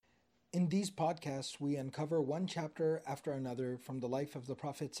In these podcasts, we uncover one chapter after another from the life of the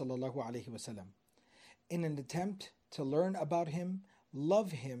Prophet ﷺ in an attempt to learn about him,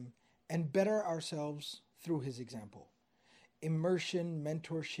 love him, and better ourselves through his example. Immersion,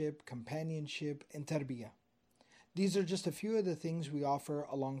 mentorship, companionship, and tarbiyah. These are just a few of the things we offer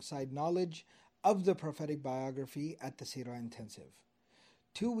alongside knowledge of the prophetic biography at the Sīrah Intensive.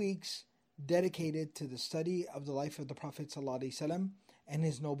 2 weeks dedicated to the study of the life of the Prophet ﷺ and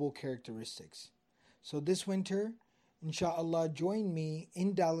his noble characteristics. So this winter, inshallah, join me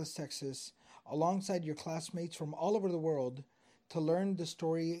in Dallas, Texas, alongside your classmates from all over the world to learn the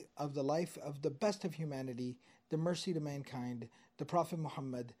story of the life of the best of humanity, the mercy to mankind, the Prophet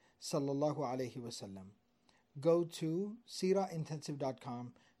Muhammad sallallahu alaihi wasallam. Go to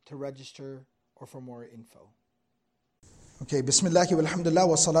sirahintensive.com to register or for more info. Okay, Bismillahi walhamdulillah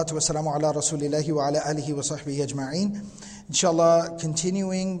wa salatu wa salamu ala rasulillahi wa ala alihi wa sahbihi ajma'een. Inshallah,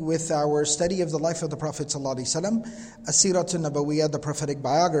 continuing with our study of the life of the Prophet sallallahu alaihi wasallam, As-Sīrah an-Nabawiyyah, the prophetic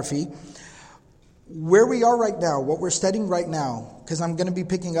biography. Where we are right now, what we're studying right now, because I'm going to be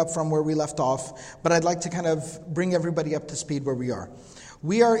picking up from where we left off, but I'd like to kind of bring everybody up to speed where we are.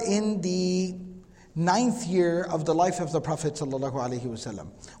 We are in the 9th year of the life of the Prophet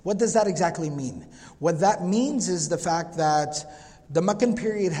ﷺ. What does that exactly mean? What that means is the fact that the Meccan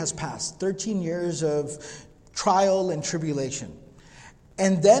period has passed, 13 years of trial and tribulation.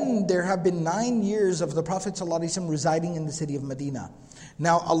 And then there have been 9 years of the Prophet ﷺ residing in the city of Medina.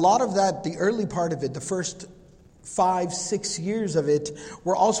 Now, a lot of that, the early part of it, the first 5-6 years of it,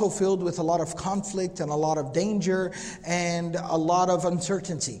 were also filled with a lot of conflict and a lot of danger and a lot of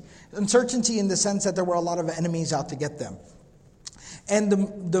uncertainty. Uncertainty in the sense that there were a lot of enemies out to get them. And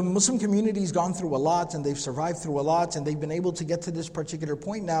the Muslim community has gone through a lot, and they've survived through a lot, and they've been able to get to this particular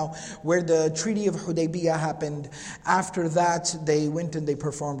point now where the Treaty of Hudaybiyah happened. After that, they went and they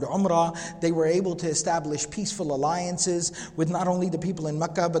performed Umrah. They were able to establish peaceful alliances with not only the people in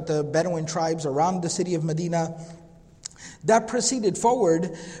Mecca, but the Bedouin tribes around the city of Medina. That proceeded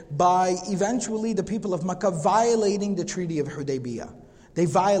forward by eventually the people of Mecca violating the Treaty of Hudaybiyah. They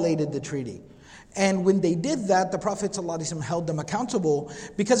violated the treaty. And when they did that, the Prophet ﷺ held them accountable,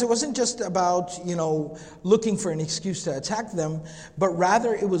 because it wasn't just about, looking for an excuse to attack them, but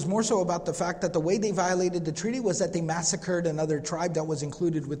rather it was more so about the fact that the way they violated the treaty was that they massacred another tribe that was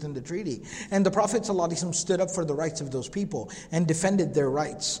included within the treaty. And the Prophet ﷺ stood up for the rights of those people and defended their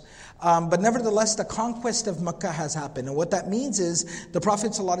rights. But nevertheless, the conquest of Mecca has happened. And what that means is the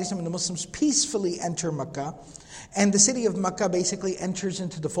Prophet ﷺ and the Muslims peacefully enter Mecca. And the city of Mecca basically enters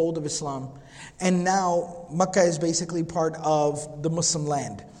into the fold of Islam. And now Mecca is basically part of the Muslim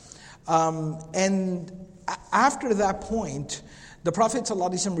land. And after that point, the Prophet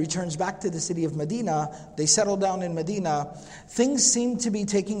ﷺ returns back to the city of Medina. They settle down in Medina. Things seem to be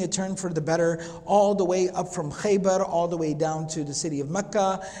taking a turn for the better, all the way up from Khaybar, all the way down to the city of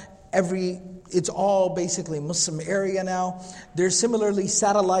Mecca. It's all basically Muslim area now. There's similarly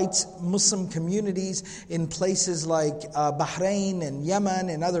satellite Muslim communities in places like Bahrain and Yemen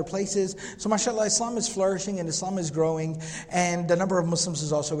and other places. So mashallah, Islam is flourishing and Islam is growing, and the number of Muslims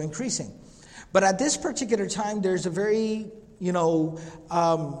is also increasing. But at this particular time, there's a very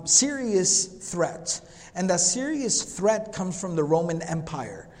serious threat. And that serious threat comes from the Roman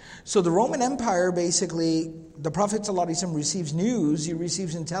Empire. So the Roman Empire, basically, the Prophet ﷺ receives news, he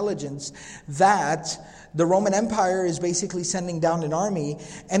receives intelligence that the Roman Empire is basically sending down an army,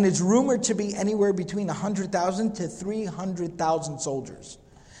 and it's rumored to be anywhere between 100,000 to 300,000 soldiers.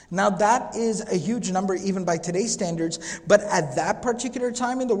 Now that is a huge number even by today's standards, but at that particular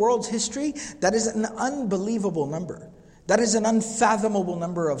time in the world's history, that is an unbelievable number. That is an unfathomable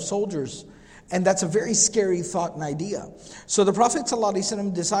number of soldiers. And that's a very scary thought and idea. So the Prophet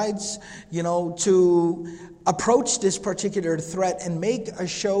ﷺ decides, to approach this particular threat and make a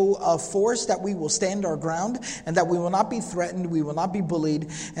show of force that we will stand our ground and that we will not be threatened, we will not be bullied.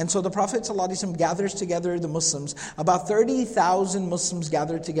 And so the Prophet ﷺ gathers together the Muslims. About 30,000 Muslims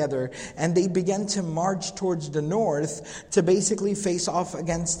gathered together, and they began to march towards the north to basically face off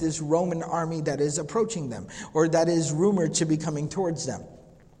against this Roman army that is approaching them, or that is rumored to be coming towards them.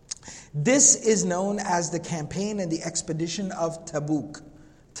 This is known as the campaign and the expedition of Tabuk.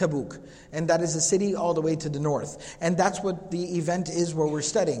 And that is a city all the way to the north. And that's what the event is where we're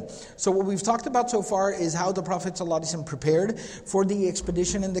studying. So what we've talked about so far is how the Prophet ﷺ prepared for the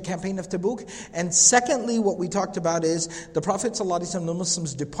expedition and the campaign of Tabuk. And secondly, what we talked about is the Prophet ﷺ and the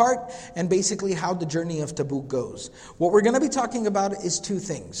Muslims depart, and basically how the journey of Tabuk goes. What we're going to be talking about is two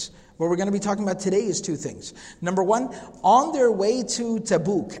things. What we're going to be talking about today is two things. Number one, on their way to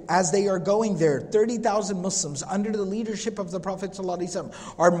Tabuk, as they are going there, 30,000 Muslims under the leadership of the Prophet ﷺ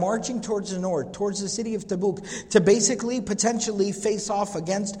are marching towards the north, towards the city of Tabuk, to basically, potentially face off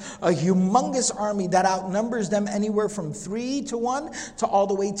against a humongous army that outnumbers them anywhere from 3 to 1 to all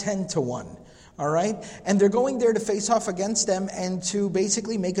the way 10 to 1. All right? And they're going there to face off against them and to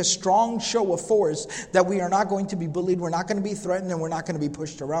basically make a strong show of force that we are not going to be bullied, we're not going to be threatened, and we're not going to be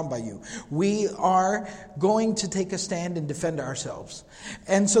pushed around by you. We are going to take a stand and defend ourselves.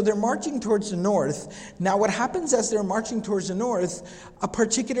 And so they're marching towards the north. Now what happens as they're marching towards the north, a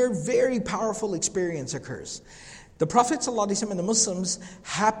particular very powerful experience occurs. The Prophet ﷺ and the Muslims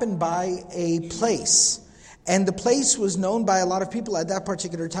happened by a place. And the place was known by a lot of people at that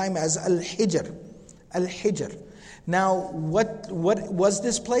particular time as Al-Hijr. Al-Hijr. Now, what was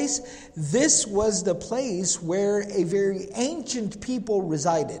this place? This was the place where a very ancient people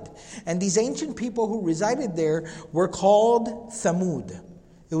resided. And these ancient people who resided there were called Thamud.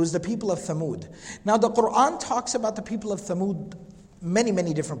 It was the people of Thamud. Now, the Quran talks about the people of Thamud many,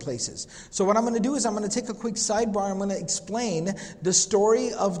 many different places. So what I'm going to do is I'm going to take a quick sidebar. I'm going to explain the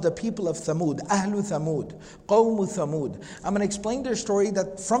story of the people of Thamud, Ahlu Thamud, Qawmu Thamud. I'm going to explain their story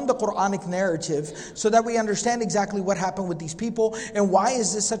that from the Quranic narrative so that we understand exactly what happened with these people and why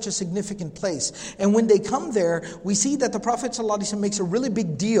is this such a significant place. And when they come there, we see that the Prophet ﷺ makes a really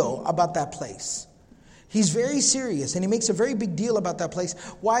big deal about that place. He's very serious and he makes a very big deal about that place.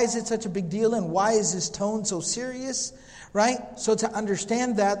 Why is it such a big deal and why is his tone so serious? Right? So to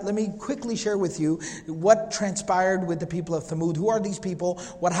understand that, let me quickly share with you what transpired with the people of Thamud. Who are these people?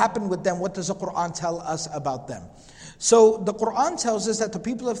 What happened with them? What does the Quran tell us about them? So the Quran tells us that the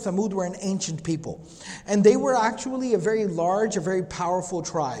people of Thamud were an ancient people. And they were actually a very large, a very powerful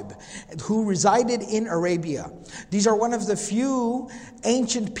tribe who resided in Arabia. These are one of the few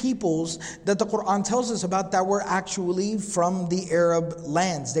ancient peoples that the Quran tells us about that were actually from the Arab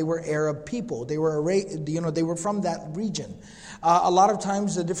lands. They were Arab people. They were from that region. A lot of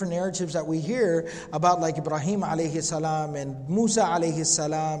times the different narratives that we hear about like Ibrahim alayhi salam and Musa alayhi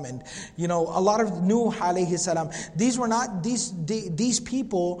salam and a lot of Nuh alayhi salam, these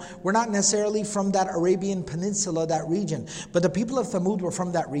people were not necessarily from that Arabian Peninsula, that region, but the people of Thamud were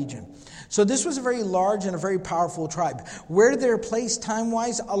from that region. So this was a very large and a very powerful tribe. Where they're placed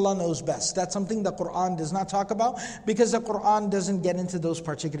time-wise, Allah knows best. That's something the Quran does not talk about because the Quran doesn't get into those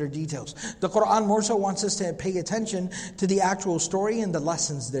particular details. The Quran more so wants us to pay attention to the actual story and the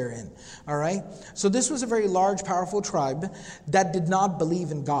lessons therein. All right? So this was a very large, powerful tribe that did not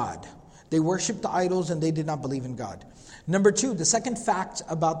believe in God. They worshipped the idols and they did not believe in God. Number two, the second fact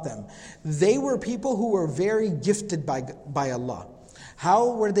about them, they were people who were very gifted by Allah.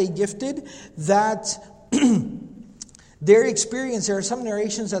 How were they gifted? That their experience, there are some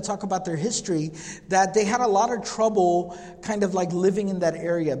narrations that talk about their history, that they had a lot of trouble kind of like living in that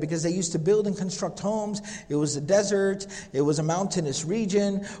area because they used to build and construct homes. It was a desert, it was a mountainous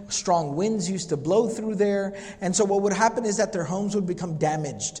region, strong winds used to blow through there. And so what would happen is that their homes would become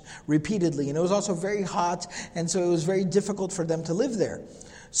damaged repeatedly. And it was also very hot, and so it was very difficult for them to live there.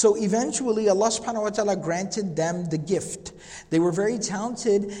 So eventually Allah subhanahu wa ta'ala granted them the gift. They were very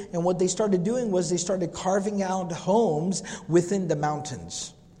talented, and what they started doing was they started carving out homes within the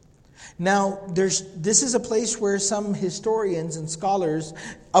mountains. Now, this is a place where some historians and scholars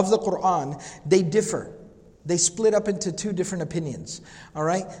of the Quran, they differ. They split up into two different opinions. All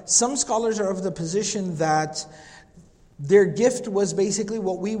right? Some scholars are of the position that their gift was basically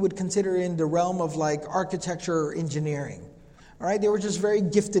what we would consider in the realm of like architecture or engineering. All right, they were just very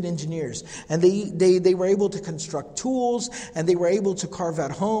gifted engineers. And they were able to construct tools, and they were able to carve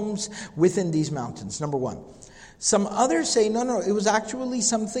out homes within these mountains, number one. Some others say, no, it was actually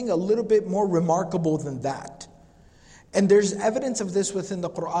something a little bit more remarkable than that. And there's evidence of this within the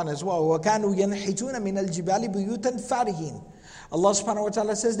Quran as well. وَكَانُوا يَنْحِتُونَ مِنَ الْجِبَالِ بُيُوتًا فَارِهِينَ. Allah subhanahu wa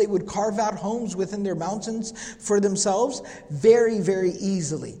ta'ala says they would carve out homes within their mountains for themselves very, very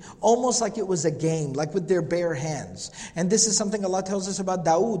easily. Almost like it was a game, like with their bare hands. And this is something Allah tells us about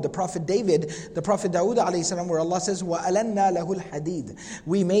Dawood, the Prophet David, the Prophet Dawood alayhi salam, where Allah says, وَأَلَنَّا لَهُ الْحَدِيدِ.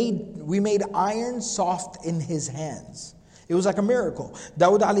 We made iron soft in his hands. It was like a miracle.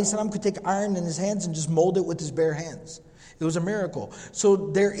 Dawood alayhi salam could take iron in his hands and just mold it with his bare hands. It was a miracle. So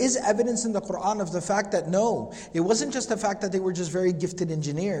there is evidence in the Quran of the fact that no, it wasn't just the fact that they were just very gifted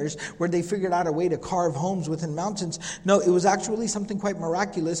engineers where they figured out a way to carve homes within mountains. No, it was actually something quite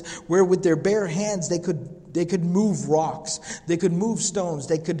miraculous where with their bare hands they could could move rocks. They could move stones.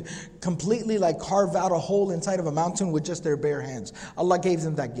 They could completely carve out a hole inside of a mountain with just their bare hands. Allah gave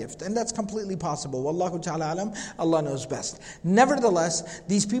them that gift. And that's completely possible. Wallahu ta'ala alam, Allah knows best. Nevertheless,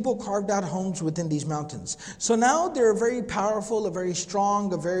 these people carved out homes within these mountains. So now they're a very powerful, a very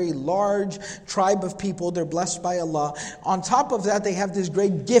strong, a very large tribe of people. They're blessed by Allah. On top of that, they have this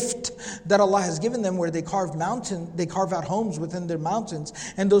great gift that Allah has given them where they carve out homes within their mountains.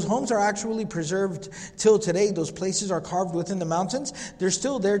 And those homes are actually preserved till today. Those places are carved within the mountains. They're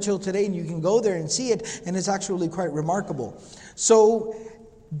still there till today, and you can go there and see it, and it's actually quite remarkable.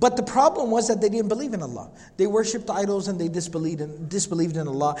 But the problem was that they didn't believe in Allah. They worshipped idols and they disbelieved in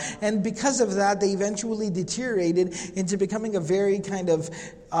Allah. And because of that, they eventually deteriorated into becoming a very kind of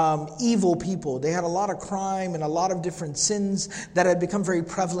evil people. They had a lot of crime and a lot of different sins that had become very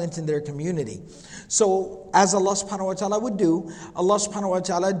prevalent in their community. So, as Allah subhanahu wa ta'ala would do, Allah subhanahu wa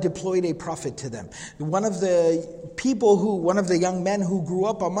ta'ala deployed a prophet to them. One of the young men who grew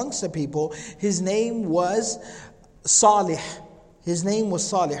up amongst the people, his name was Salih. His name was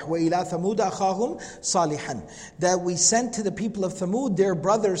Salih. وَإِلَىٰ ثَمُودَ أَخَاهُمْ صَالِحًا. That we sent to the people of Thamud their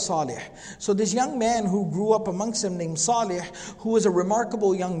brother Salih. So this young man who grew up amongst them named Salih, who was a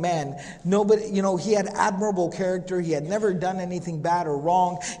remarkable young man. He had admirable character. He had never done anything bad or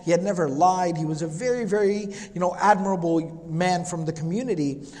wrong. He had never lied. He was a very, very, admirable man from the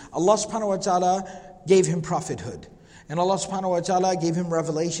community. Allah subhanahu wa ta'ala gave him prophethood. And Allah subhanahu wa ta'ala gave him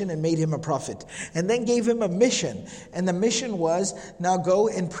revelation and made him a prophet. And then gave him a mission. And the mission was, now go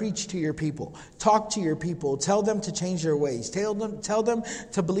and preach to your people. Talk to your people. Tell them to change their ways. Tell them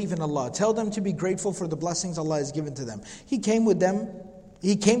to believe in Allah. Tell them to be grateful for the blessings Allah has given to them. He came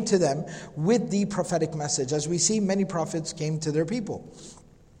to them with the prophetic message. As we see, many prophets came to their people.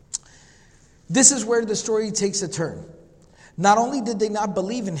 This is where the story takes a turn. Not only did they not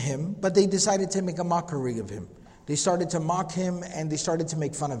believe in him, but they decided to make a mockery of him. They started to mock him and they started to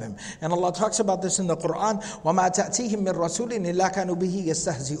make fun of him. And Allah talks about this in the Quran. وَمَا تَأْتِيهِم مِّن رَّسُولٍ إِلَّا كَانُوا بِهِ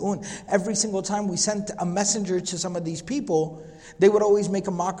يَسْتَهْزِئُونَ. Every single time we sent a messenger to some of these people, they would always make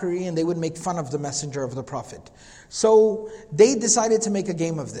a mockery and they would make fun of the messenger of the Prophet. So they decided to make a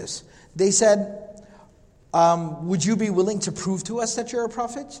game of this. They said, would you be willing to prove to us that you're a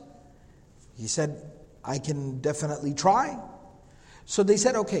prophet? He said, I can definitely try. So they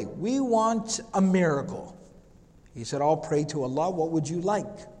said, okay, we want a miracle. He said, I'll pray to Allah, what would you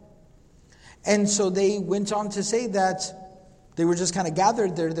like? And so they went on to say that they were just kind of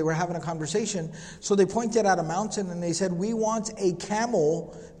gathered there, they were having a conversation. So they pointed at a mountain and they said, we want a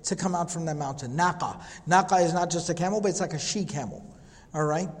camel to come out from that mountain. Naqa. Naqa is not just a camel, but it's like a she-camel. All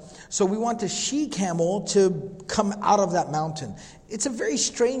right? So we want a she-camel to come out of that mountain. It's a very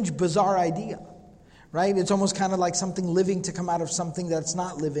strange, bizarre idea. Right? It's almost kind of like something living to come out of something that's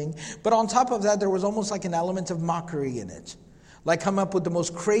not living. But on top of that, there was almost like an element of mockery in it. Like come up with the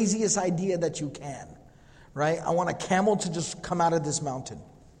most craziest idea that you can. Right? I want a camel to just come out of this mountain.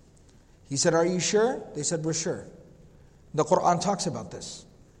 He said, are you sure? They said, we're sure. The Quran talks about this.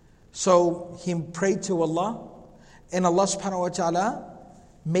 So he prayed to Allah. And Allah subhanahu wa ta'ala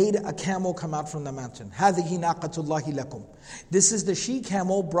made a camel come out from the mountain. هَذِهِ نَاقَةُ اللَّهِ لَكُمْ. This is the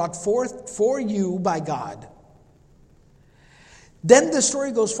she-camel brought forth for you by God. Then the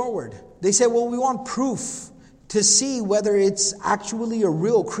story goes forward. They say, well, we want proof to see whether it's actually a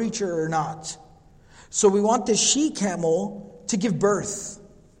real creature or not. So we want the she-camel to give birth.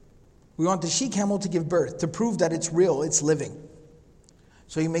 We want the she-camel to give birth, to prove that it's real, it's living.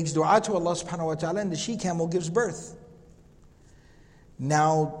 So he makes dua to Allah subhanahu wa ta'ala and the she-camel gives birth.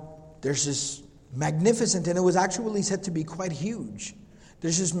 Now, there's this magnificent, and it was actually said to be quite huge.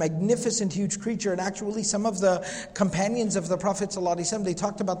 There's this magnificent, huge creature, and actually some of the companions of the Prophet ﷺ, they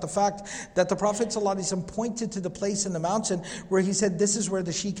talked about the fact that the Prophet ﷺ pointed to the place in the mountain where he said, this is where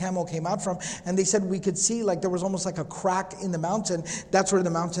the she-camel came out from. And they said we could see like there was almost like a crack in the mountain. That's where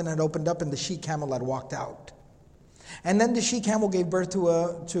the mountain had opened up and the she-camel had walked out. And then the she-camel gave birth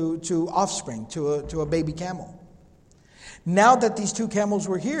to offspring, to a baby camel. Now that these two camels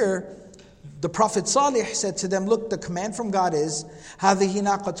were here, the Prophet Salih said to them, look, the command from God is, هَذِهِ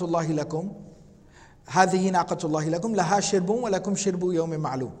نَاقَةُ اللَّهِ لَكُمْ هَذِهِ نَاقَةُ اللَّهِ لَكُمْ لَهَا شِرْبٌ وَلَكُمْ شِرْبُ يَوْمٍ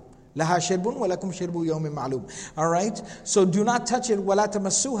مَعْلُومٍ لَهَا شِرْبٌ وَلَكُمْ شِرْبُ يَوْمٍ مَعْلُومٍ. All right? So do not touch it. وَلَا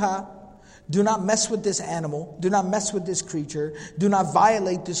تَمَسُّوهَا. Do not mess with this animal. Do not mess with this creature. Do not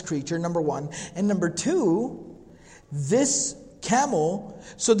violate this creature, number one. And number two, this camel.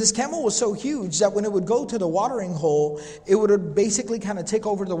 So this camel was so huge that when it would go to the watering hole, it would basically kind of take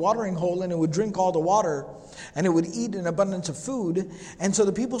over the watering hole and it would drink all the water and it would eat an abundance of food. And so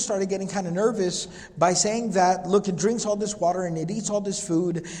the people started getting kind of nervous by saying that, look, it drinks all this water and it eats all this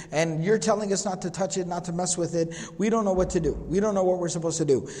food and you're telling us not to touch it, not to mess with it. We don't know what to do. We don't know what we're supposed to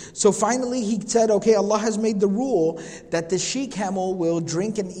do. So finally he said, okay, Allah has made the rule that the she-camel will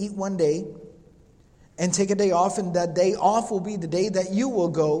drink and eat one day and take a day off, and that day off will be the day that you will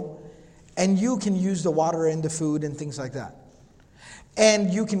go and you can use the water and the food and things like that.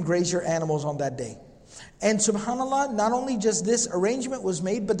 And you can graze your animals on that day. And subhanAllah, not only just this arrangement was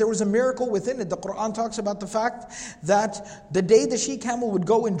made, but there was a miracle within it. The Quran talks about the fact that the day the she-camel would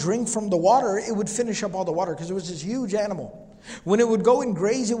go and drink from the water, it would finish up all the water because it was this huge animal. When it would go and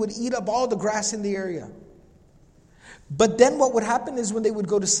graze, it would eat up all the grass in the area. But then what would happen is when they would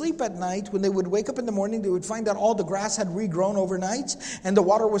go to sleep at night, when they would wake up in the morning, they would find that all the grass had regrown overnight and the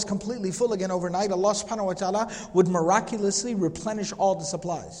water was completely full again overnight. Allah subhanahu wa ta'ala would miraculously replenish all the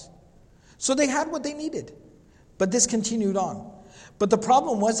supplies. So they had what they needed. But this continued on. But the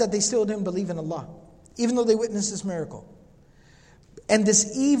problem was that they still didn't believe in Allah, even though they witnessed this miracle. And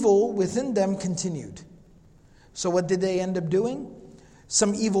this evil within them continued. So what did they end up doing?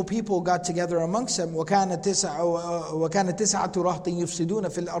 Some evil people got together amongst them. وَكَانَ تِسْعَةُ رَهْطٍ يُفْسِدُونَ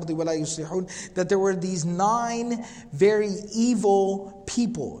فِي الْأَرْضِ وَلَا يُصْلِحُونَ. That there were these 9 very evil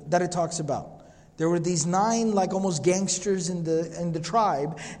people that it talks about. There were these 9 like almost gangsters in the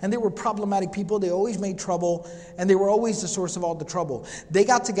tribe, and they were problematic people. They always made trouble, and they were always the source of all the trouble. They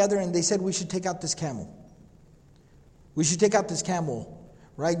got together and they said, we should take out this camel. We should take out this camel,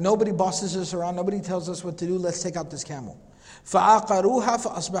 right? Nobody bosses us around. Nobody tells us what to do. Let's take out this camel. فَعَقَرُوهَا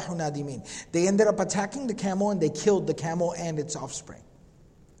فَأَصْبَحُوا نَادِمِينَ. They ended up attacking the camel and they killed the camel and its offspring.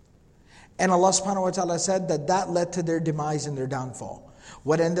 And Allah subhanahu wa ta'ala said that led to their demise and their downfall.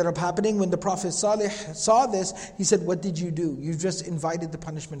 What ended up happening when the Prophet Salih saw this, he said, what did you do? You just invited the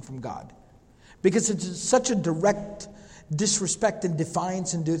punishment from God. Because it's such a direct disrespect and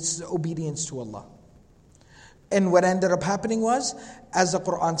defiance and disobedience to Allah. And what ended up happening was, as the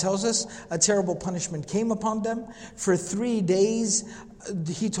Quran tells us, a terrible punishment came upon them. For 3 days,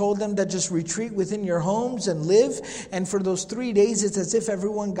 He told them that just retreat within your homes and live. And for those 3 days, it's as if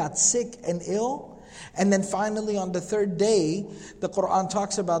everyone got sick and ill. And then finally on the 3rd day, the Quran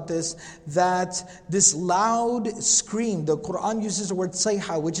talks about this, that this loud scream, the Quran uses the word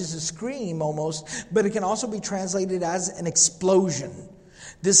sayha, which is a scream almost, but it can also be translated as an explosion.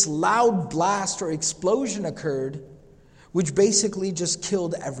 This loud blast or explosion occurred, which basically just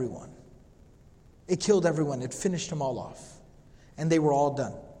killed everyone. It killed everyone. It finished them all off. And they were all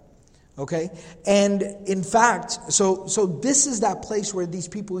done. Okay? And in fact, so this is that place where these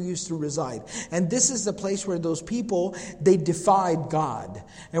people used to reside. And this is the place where those people, they defied God.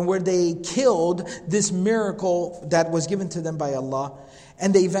 And where they killed this miracle that was given to them by Allah.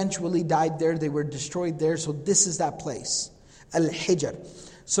 And they eventually died there. They were destroyed there. So this is that place. Al-Hijr.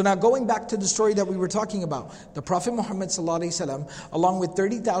 So now going back to the story that we were talking about, the Prophet Muhammad ﷺ, along with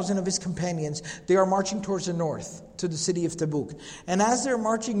 30,000 of his companions, they are marching towards the north, to the city of Tabuk. And as they're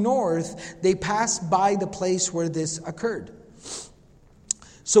marching north, they pass by the place where this occurred.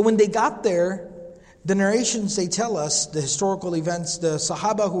 So when they got there, the narrations, they tell us, the historical events, the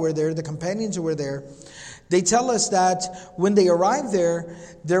Sahaba who were there, the companions who were there, they tell us that when they arrived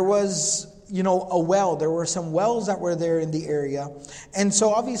there was a well. There were some wells that were there in the area. And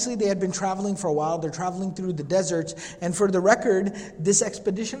so obviously they had been traveling for a while. They're traveling through the deserts. And for the record, this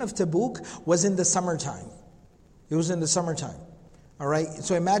expedition of Tabuk was in the summertime. It was in the summertime. All right?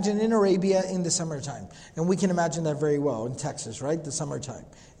 So imagine in Arabia in the summertime. And we can imagine that very well in Texas, right? The summertime.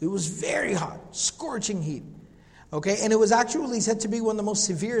 It was very hot, scorching heat. Okay, and it was actually said to be one of the most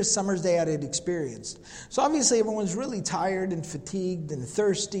severe summers they had experienced. So obviously everyone's really tired and fatigued and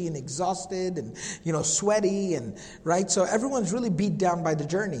thirsty and exhausted and, sweaty and, right? So everyone's really beat down by the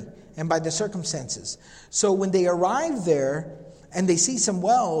journey and by the circumstances. So when they arrive there and they see some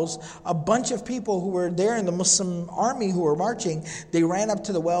wells, a bunch of people who were there in the Muslim army who were marching, they ran up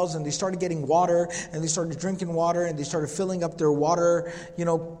to the wells and they started getting water and they started drinking water and they started filling up their water,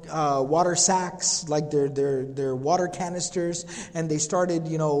 water sacks, like their water canisters, and they started,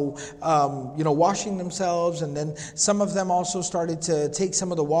 washing themselves, and then some of them also started to take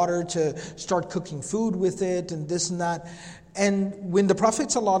some of the water to start cooking food with it and this and that. And when the Prophet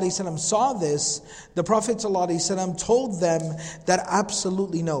ﷺ saw this, the Prophet ﷺ told them that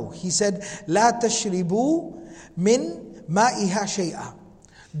absolutely no. He said, "La tashribu min ma'iha shay'a."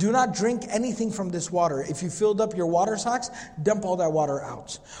 Do not drink anything from this water. If you filled up your water socks, dump all that water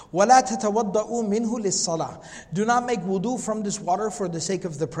out. وَلَا تَتَوَضَّؤُوا مِنْهُ لِلصَّلَاةِ. Do not make wudu from this water for the sake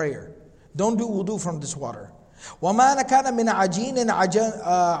of the prayer. Don't do wudu from this water. وَمَا كَانَ مِنْ عَجِينٍ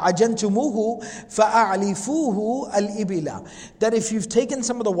عَجَنْتُمُوهُ فَأَعْلِفُوهُ الْإِبِلَ. That if you've taken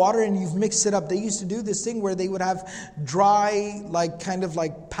some of the water and you've mixed it up, they used to do this thing where they would have dry, kind of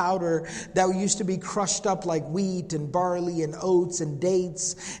like powder that used to be crushed up like wheat and barley and oats and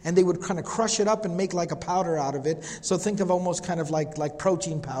dates, and they would kind of crush it up and make like a powder out of it. So think of almost kind of like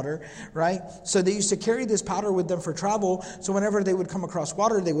protein powder, right? So they used to carry this powder with them for travel, so whenever they would come across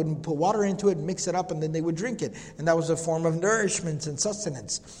water, they would put water into it, mix it up, and then they would drink it. And that was a form of nourishment and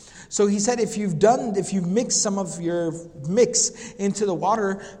sustenance. So he said, if you've mixed some of your mix into the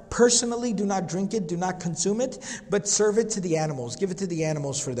water, personally do not drink it, do not consume it, but serve it to the animals. Give it to the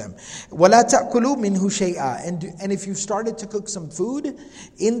animals for them. وَلَا تَأْكُلُوا مِنْهُ شَيْئًا. And if you've started to cook some food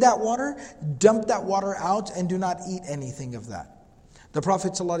in that water, dump that water out and do not eat anything of that. The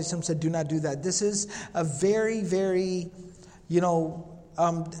Prophet ﷺ said, do not do that. This is a very, very,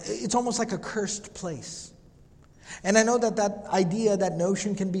 it's almost like a cursed place. And I know that idea, that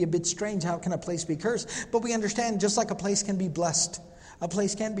notion can be a bit strange. How can a place be cursed? But we understand, just like a place can be blessed, a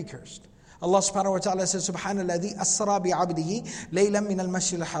place can be cursed. Allah subhanahu wa ta'ala says, Subhanalladhi asra bi'abdihi laylan min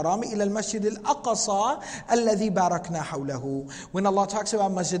al-masjid al-harami ila al-masjid al-aqsa alladhi barakna hawlahu. When Allah talks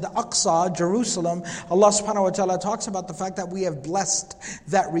about Masjid al-Aqsa, Jerusalem, Allah subhanahu wa ta'ala talks about the fact that we have blessed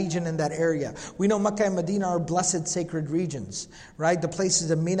that region and that area. We know Makkah and Medina are blessed sacred regions, right? The places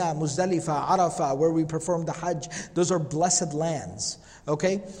of Mina, Muzdalifah, Arafah, where we perform the Hajj, those are blessed lands.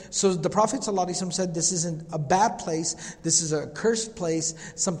 Okay, so the Prophet ﷺ said, this isn't a bad place, this is a cursed place,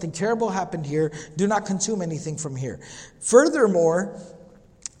 something terrible happened here, do not consume anything from here. Furthermore,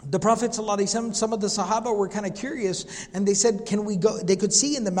 the Prophet ﷺ, some of the Sahaba were kind of curious, and they said, can we go? They could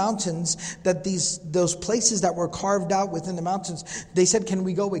see in the mountains that those places that were carved out within the mountains, they said, can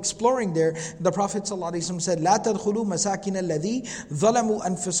we go exploring there? The Prophet ﷺ said, لا تدخلوا مساكن الذي ظلموا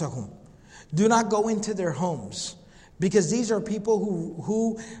أنفسهم. Do not go into their homes. Because these are people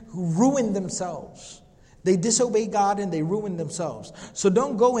who ruin themselves. They disobey God and they ruin themselves. So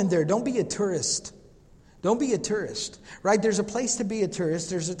don't go in there. Don't be a tourist. Don't be a tourist, right? There's a place to be a tourist.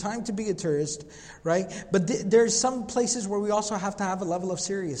 There's a time to be a tourist, right? But there's some places where we also have to have a level of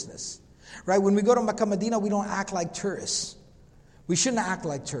seriousness, right? When we go to Makkah, Medina, we don't act like tourists. We shouldn't act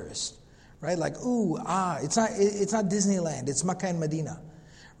like tourists, right? Like, it's not Disneyland. It's Makkah and Medina,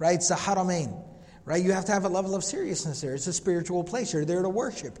 right? It's the Haramain. Right, you have to have a level of seriousness there. It's a spiritual place. You're there to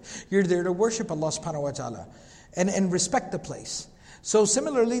worship. You're there to worship Allah subhanahu wa ta'ala and respect the place. So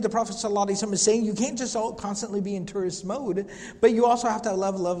similarly, the Prophet ﷺ is saying you can't just constantly be in tourist mode, but you also have to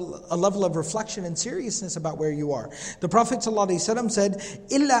have a level of reflection and seriousness about where you are. The Prophet ﷺ said,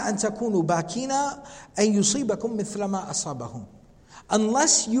 إِلَّا أَن تَكُونُوا بَاكِينَ أَن يُصِيبَكُم مِثْلَ مَا أَصَابَهُم.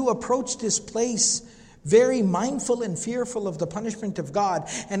 Unless you approach this place very mindful and fearful of the punishment of God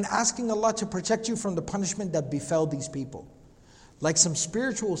and asking Allah to protect you from the punishment that befell these people. Like some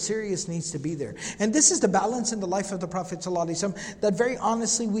spiritual seriousness needs to be there. And this is the balance in the life of the Prophet ﷺ that very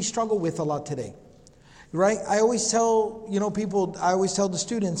honestly we struggle with a lot today. Right? I always tell the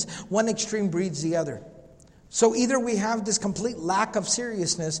students, one extreme breeds the other. So either we have this complete lack of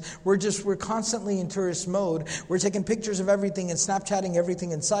seriousness, we're constantly in tourist mode, we're taking pictures of everything and Snapchatting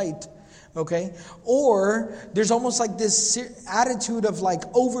everything in sight. Okay, or there's almost like this attitude of like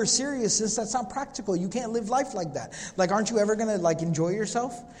over seriousness that's not practical. You can't live life like that. Like, aren't you ever going to like enjoy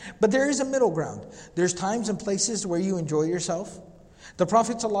yourself? But there is a middle ground. There's times and places where you enjoy yourself. The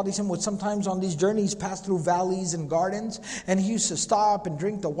Prophet ﷺ would sometimes on these journeys pass through valleys and gardens, and he used to stop and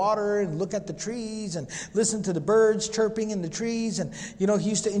drink the water and look at the trees and listen to the birds chirping in the trees, and he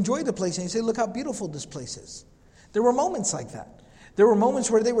used to enjoy the place, and he'd say, look how beautiful this place is. There were moments like that. There were moments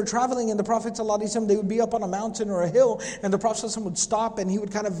where they were traveling and the Prophet ﷺ, they would be up on a mountain or a hill, and the Prophet ﷺ would stop and he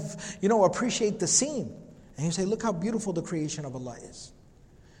would kind of, appreciate the scene. And he'd say, look how beautiful the creation of Allah is.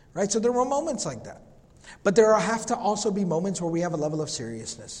 Right? So there were moments like that. But there have to also be moments where we have a level of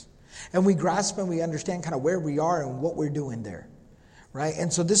seriousness. And we grasp and we understand kind of where we are and what we're doing there. Right?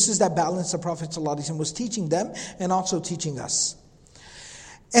 And so this is that balance the Prophet ﷺ was teaching them and also teaching us.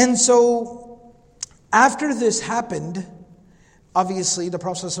 And so after this happened, Obviously, the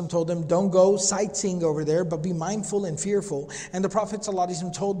Prophet ﷺ told them, don't go sightseeing over there, but be mindful and fearful. And the Prophet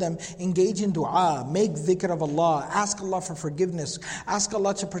ﷺ told them, engage in dua, make dhikr of Allah, ask Allah for forgiveness, ask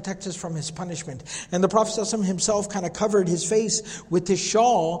Allah to protect us from His punishment. And the Prophet ﷺ himself kind of covered his face with his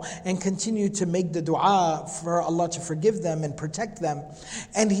shawl and continued to make the dua for Allah to forgive them and protect them.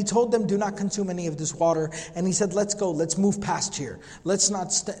 And he told them, do not consume any of this water. And he said, let's go, let's move past here. Let's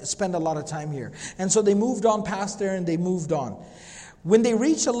not spend a lot of time here. And so they moved on past there and they moved on. When they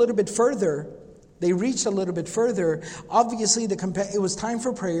reached a little bit further, obviously it was time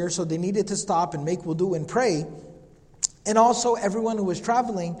for prayer, so they needed to stop and make wudu and pray. And also everyone who was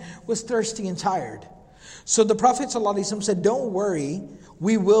traveling was thirsty and tired. So the Prophet ﷺ said, don't worry,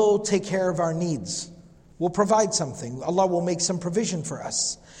 we will take care of our needs. We'll provide something. Allah will make some provision for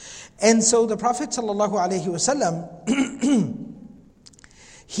us. And so the Prophet ﷺ,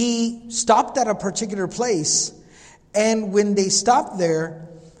 he stopped at a particular place. And when they stopped there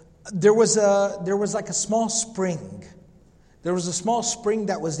was like a small spring. There was a small spring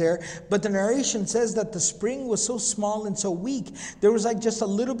that was there, but the narration says that the spring was so small and so weak, there was like just a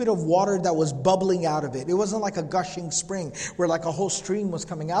little bit of water that was bubbling out of it. It wasn't like a gushing spring where like a whole stream was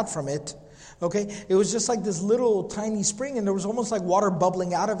coming out from it. Okay, it was just like this little tiny spring, and there was almost like water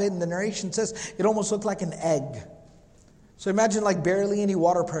bubbling out of it, and the narration says it almost looked like an egg. So imagine like barely any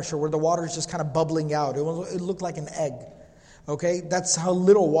water pressure where the water is just kind of bubbling out. It looked like an egg. Okay, that's how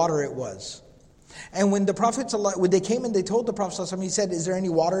little water it was. And when they came and they told the Prophet ﷺ, he said, is there any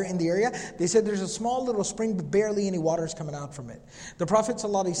water in the area? They said, there's a small little spring, but barely any water is coming out from it. The Prophet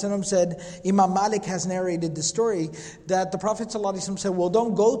ﷺ said, Imam Malik has narrated the story, that the Prophet ﷺ said, well,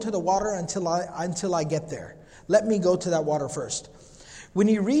 don't go to the water until I get there. Let me go to that water first. When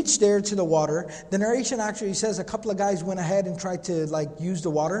he reached there to the water, the narration actually says a couple of guys went ahead and tried to use the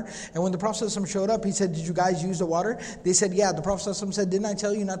water. And when the Prophet ﷺ showed up, he said, did you guys use the water? They said, yeah. The Prophet ﷺ said, didn't I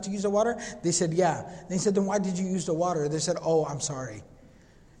tell you not to use the water? They said, yeah. And he said, then why did you use the water? They said, oh, I'm sorry.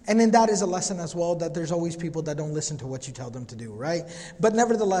 And then that is a lesson as well, that there's always people that don't listen to what you tell them to do, right? But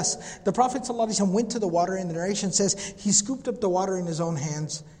nevertheless, the Prophet ﷺ went to the water, and the narration says he scooped up the water in his own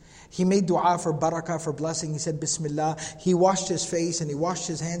hands. He made dua for barakah, for blessing. He said, Bismillah. He washed his face and he washed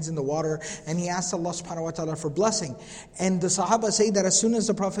his hands in the water, and he asked Allah subhanahu wa ta'ala for blessing. And the Sahaba say that as soon as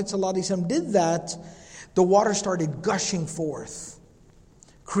the Prophet ﷺ did that, the water started gushing forth,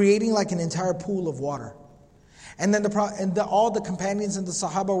 creating like an entire pool of water. And then all the companions and the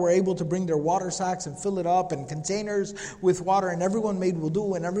Sahaba were able to bring their water sacks and fill it up and containers with water, and everyone made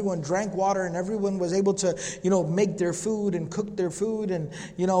wudu and everyone drank water, and everyone was able to, make their food and cook their food and,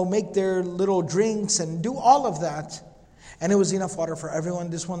 make their little drinks and do all of that. And it was enough water for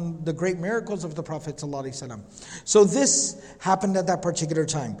everyone. This one, the great miracles of the Prophet ﷺ. So this happened at that particular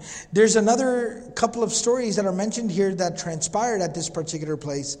time. There's another couple of stories that are mentioned here that transpired at this particular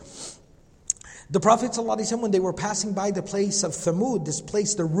place. The Prophet ﷺ, when they were passing by the place of Thamud, this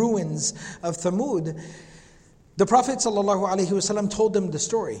place, the ruins of Thamud, the Prophet ﷺ told them the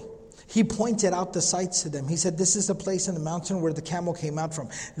story. He pointed out the sites to them. He said, this is the place in the mountain where the camel came out from.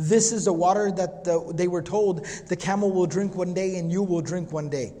 This is the water that they were told the camel will drink one day and you will drink one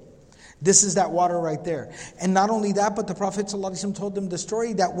day. This is that water right there. And not only that, but the Prophet ﷺ told them the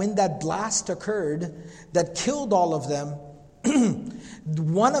story that when that blast occurred that killed all of them,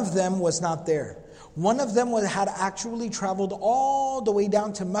 one of them was not there. One of them had actually traveled all the way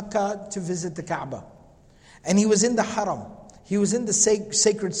down to Mecca to visit the Kaaba. And he was in the Haram. He was in the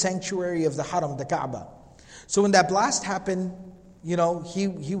sacred sanctuary of the Haram, the Kaaba. So when that blast happened,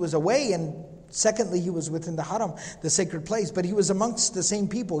 he was away, and secondly, he was within the Haram, the sacred place, but he was amongst the same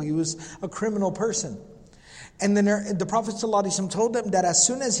people. He was a criminal person. And then the Prophet ﷺ told them that as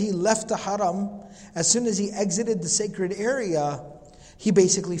soon as he left the Haram, as soon as he exited the sacred area, he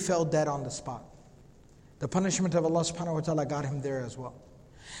basically fell dead on the spot. The punishment of Allah subhanahu wa ta'ala got him there as well.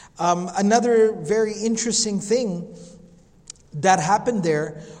 Another very interesting thing that happened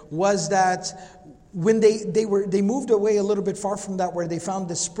there was that when they moved away a little bit far from that, where they found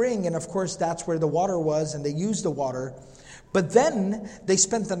the spring, and of course that's where the water was, and they used the water. But then they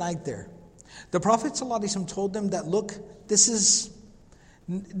spent the night there. The Prophet ﷺ told them that, look, this is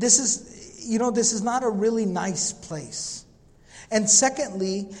not a really nice place. And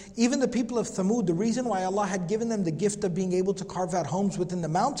secondly, even the people of Thamud, the reason why Allah had given them the gift of being able to carve out homes within the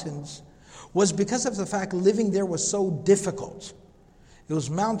mountains was because of the fact living there was so difficult. It was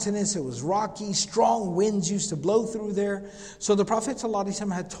mountainous, it was rocky, strong winds used to blow through there. So the Prophet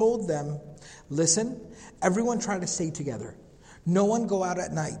ﷺ had told them, listen, everyone try to stay together. No one go out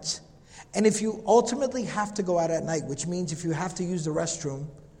at night. And if you ultimately have to go out at night, which means if you have to use the restroom,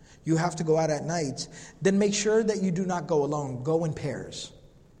 you have to go out at night, then make sure that you do not go alone. Go in pairs.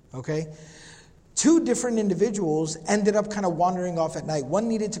 Okay? 2 different individuals ended up kind of wandering off at night. One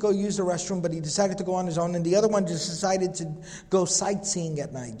needed to go use the restroom, but he decided to go on his own. And the other one just decided to go sightseeing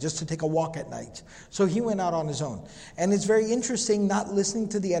at night, just to take a walk at night. So he went out on his own. And it's very interesting not listening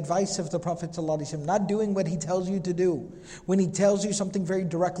to the advice of the Prophet ﷺ, not doing what he tells you to do, when he tells you something very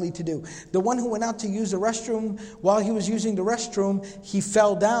directly to do. The one who went out to use the restroom, while he was using the restroom, he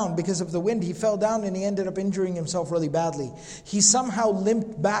fell down because of the wind. He fell down and he ended up injuring himself really badly. He somehow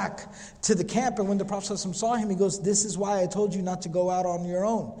limped back to the camp, and when the Prophet ﷺ saw him, he goes, "This is why I told you not to go out on your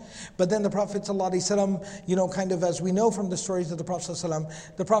own." But then the Prophet ﷺ, kind of as we know from the stories of the Prophet ﷺ,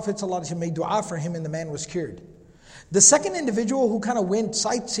 the Prophet ﷺ made dua for him and the man was cured. The second individual who kind of went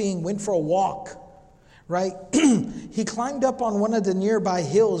sightseeing, went for a walk, right? He climbed up on one of the nearby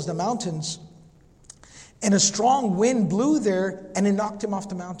hills, the mountains, and a strong wind blew there and it knocked him off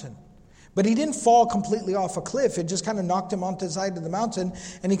the mountain. But he didn't fall completely off a cliff. It just kind of knocked him onto the side of the mountain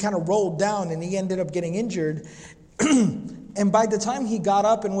and he kind of rolled down and he ended up getting injured. And by the time he got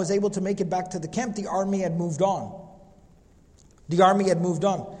up and was able to make it back to the camp, the army had moved on.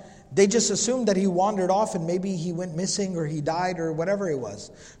 They just assumed that he wandered off and maybe he went missing or he died or whatever it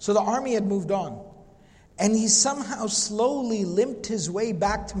was. So the army had moved on. And he somehow slowly limped his way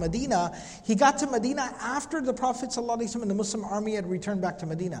back to Medina. He got to Medina after the Prophet ﷺ and the Muslim army had returned back to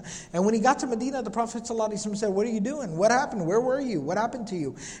Medina. And when he got to Medina, the Prophet ﷺ said, "What are you doing? What happened? Where were you? What happened to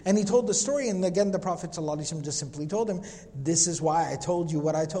you?" And he told the story. And again, the Prophet ﷺ just simply told him, "This is why I told you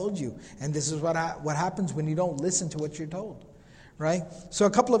what I told you. And this is what happens when you don't listen to what you're told." Right? So a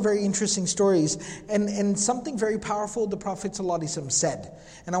couple of very interesting stories. And something very powerful the Prophet ﷺ said.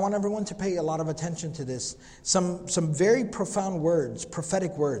 And I want everyone to pay a lot of attention to this. Some very profound words,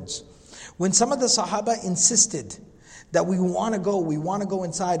 prophetic words. When some of the Sahaba insisted that we want to go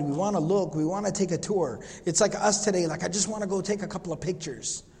inside, we want to look, we want to take a tour. It's like us today, like I just want to go take a couple of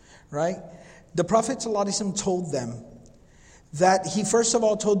pictures. Right? The Prophet ﷺ told them that he first of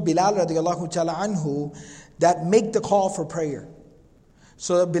all told Bilal radiallahu ta'ala anhu that make the call for prayer.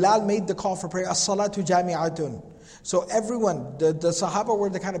 So Bilal made the call for prayer, as-salatu jami'atun. So everyone, the Sahaba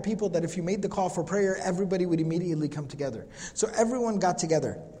were the kind of people that if you made the call for prayer, everybody would immediately come together. So everyone got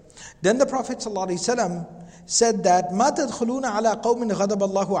together. Then the Prophet ﷺ said that, مَا تَدْخُلُونَ عَلَىٰ قَوْمٍ غَضَبَ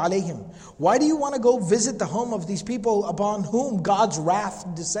اللَّهُ عَلَيْهِمْ. Why do you want to go visit the home of these people upon whom God's wrath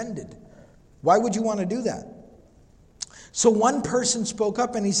descended? Why would you want to do that? So one person spoke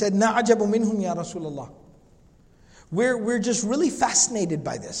up and he said, نَعْجَبُ مِنْهُمْ يَا رَسُولَ اللَّهِ. We're just really fascinated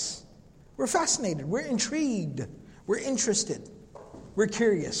by this. We're fascinated. We're intrigued. We're interested. We're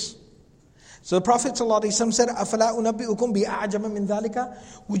curious. So the Prophet ﷺ said, أَفَلَا أُنَبِّئُكُمْ بِأَعْجَبَ مِنْ ذَلِكَ.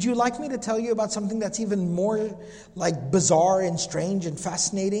 Would you like me to tell you about something that's even more like bizarre and strange and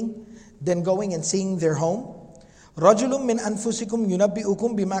fascinating than going and seeing their home? رَجُلٌ مِّنْ أَنفُسِكُمْ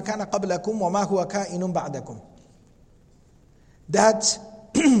يُنَبِّئُكُمْ بِمَا كَانَ قَبْلَكُمْ وَمَا هُوَ كَائِنٌ بَعْدَكُمْ. That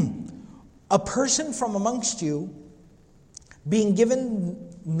a person from amongst you being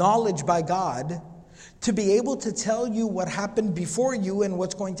given knowledge by God to be able to tell you what happened before you and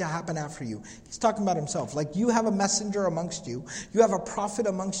what's going to happen after you. He's talking about himself. Like you have a messenger amongst you, you have a prophet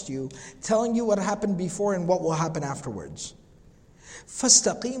amongst you, telling you what happened before and what will happen afterwards.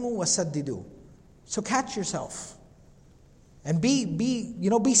 فَاسْتَقِيمُوا وَسَدِّدُوا. So catch yourself. And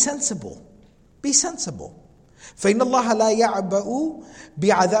be sensible. Be sensible. فَإِنَّ اللَّهَ لَا يَعْبَأُ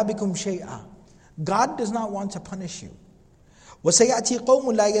بِعَذَابِكُمْ شَيْئًا. God does not want to punish you. وَسَيَأْتِي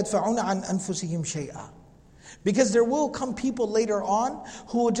قَوْمٌ لَا يَدْفَعُونَ عَنْ أَنفُسِهِمْ شَيْئًا. Because there will come people later on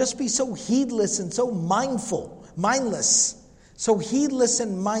who will just be so heedless and so mindless, so heedless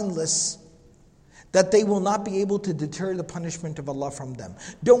and mindless that they will not be able to deter the punishment of Allah from them.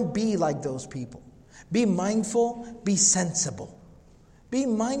 Don't be like those people. Be mindful, be sensible. Be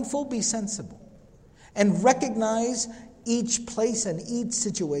mindful, be sensible. And recognize each place and each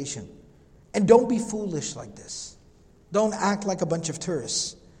situation. And don't be foolish like this. Don't act like a bunch of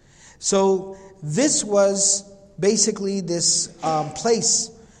tourists. So this was basically this place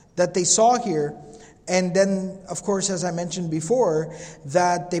that they saw here. And then, of course, as I mentioned before,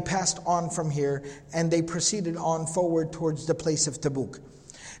 that they passed on from here and they proceeded on forward towards the place of Tabuk.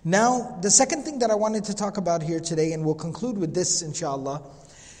 Now, the second thing that I wanted to talk about here today, and we'll conclude with this inshallah,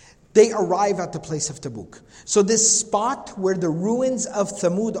 they arrive at the place of Tabuk. So this spot where the ruins of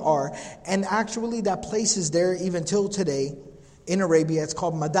Thamud are, and actually that place is there even till today in Arabia. It's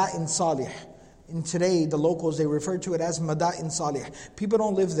called Mada'in Salih. And today the locals, they refer to it as Mada'in Salih. People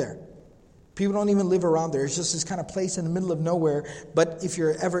don't live there. People don't even live around there. It's just this kind of place in the middle of nowhere. But if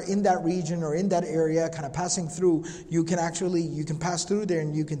you're ever in that region or in that area, kind of passing through, you can pass through there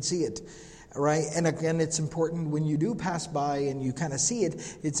and you can see it. Right? And again, it's important when you do pass by and you kind of see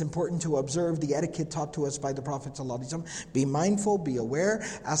it, it's important to observe the etiquette taught to us by the Prophet ﷺ. Be mindful, be aware,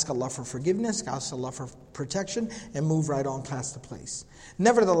 ask Allah for forgiveness, ask Allah for protection, and move right on past the place.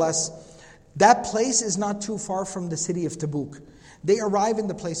 Nevertheless, that place is not too far from the city of Tabuk. They arrive in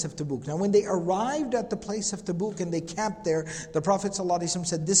the place of Tabuk. Now, when they arrived at the place of Tabuk and they camped there, the Prophet ﷺ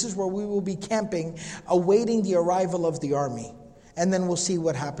said, this is where we will be camping, awaiting the arrival of the army. And then we'll see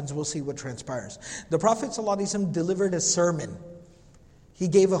what happens, we'll see what transpires. The Prophet ﷺ delivered a sermon. He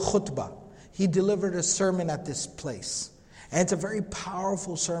gave a khutbah. He delivered a sermon at this place. And it's a very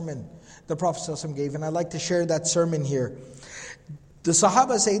powerful sermon the Prophet ﷺ gave. And I'd like to share that sermon here. The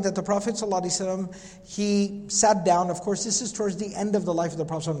Sahaba say that the Prophet ﷺ, he sat down. Of course, this is towards the end of the life of the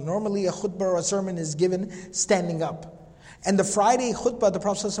Prophet ﷺ. Normally a khutbah or a sermon is given standing up. And the Friday khutbah, the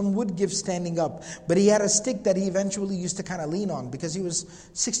Prophet ﷺ would give standing up. But he had a stick that he eventually used to kind of lean on because he was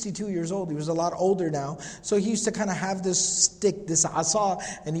 62 years old. He was a lot older now. So he used to kind of have this stick, this asa,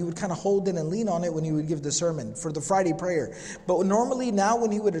 and he would kind of hold it and lean on it when he would give the sermon for the Friday prayer. But normally now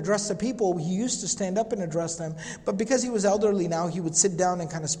when he would address the people, he used to stand up and address them. But because he was elderly now, he would sit down and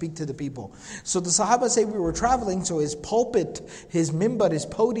kind of speak to the people. So the Sahaba say we were traveling, so his pulpit, his mimbar, his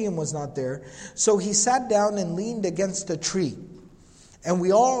podium was not there. So he sat down and leaned against a tree. And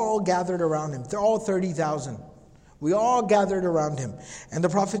we all gathered around him. They're all 30,000. We all gathered around him. And the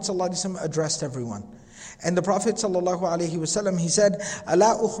Prophet ﷺ addressed everyone. And the Prophet ﷺ, he said,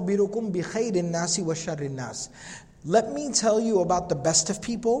 أَلَا أُخْبِرُكُمْ بِخَيْرِ النَّاسِ وَشَرِّ النَّاسِ. Let me tell you about the best of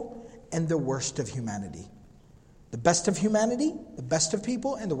people and the worst of humanity. The best of humanity, the best of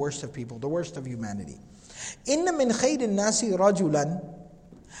people, and the worst of people, the worst of humanity. إِنَّ مِنْ خَيْرِ النَّاسِ رَجُلًا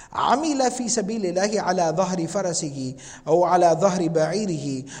عمل في سبيل الله على ظهر فرسه أو على ظهر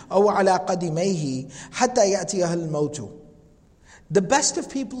بعيره أو على قدميه حتى يأتيه الموت. The best of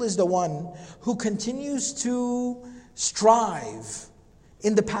people is the one who continues to strive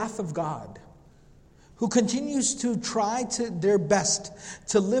in the path of God, who continues to try their best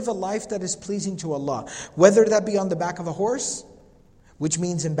to live a life that is pleasing to Allah, whether that be on the back of a horse, which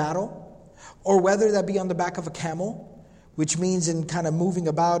means in battle, or whether that be on the back of a camel, which means in kind of moving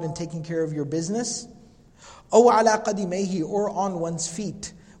about and taking care of your business. أو على قدميه, or on one's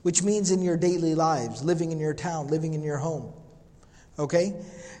feet, which means in your daily lives, living in your town, living in your home. Okay?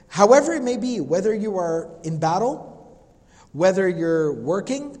 However it may be, whether you are in battle, whether you're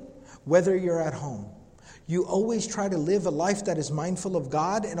working, whether you're at home, you always try to live a life that is mindful of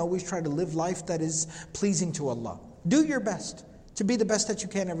God and always try to live life that is pleasing to Allah. Do your best to be the best that you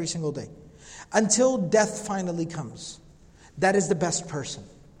can every single day until death finally comes. That is the best person.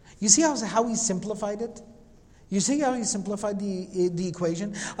 You see how he simplified it? You see how he simplified the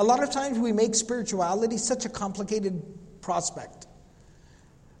equation? A lot of times we make spirituality such a complicated prospect.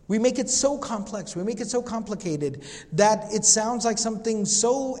 We make it so complex, we make it so complicated that it sounds like something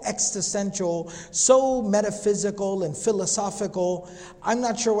so existential, so metaphysical and philosophical. I'm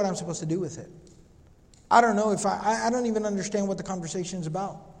not sure what I'm supposed to do with it. I don't know if I don't even understand what the conversation is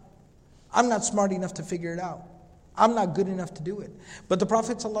about. I'm not smart enough to figure it out. I'm not good enough to do it. But the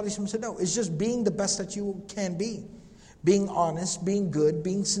Prophet ﷺ said, no, it's just being the best that you can be. Being honest, being good,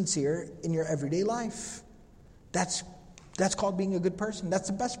 being sincere in your everyday life. That's called being a good person. That's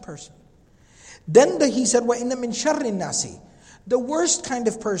the best person. Then he said, وَإِنَّ مِنْ شَرِّ النَّاسِ. The worst kind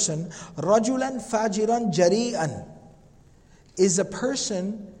of person, رَجُلًا فَاجِرًا جَرِيئًا, is a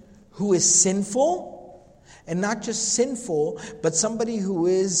person who is sinful, and not just sinful, but somebody who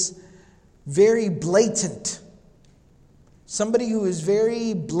is very blatant. Somebody who is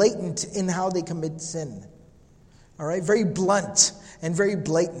very blatant in how they commit sin. All right? Very blunt and very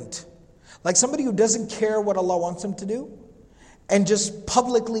blatant. Like somebody who doesn't care what Allah wants them to do and just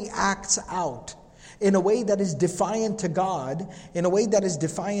publicly acts out in a way that is defiant to God, in a way that is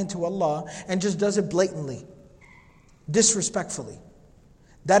defiant to Allah, and just does it blatantly, disrespectfully.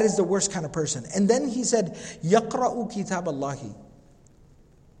 That is the worst kind of person. And then he said, يَقْرَأُ كِتَابَ اللَّهِ.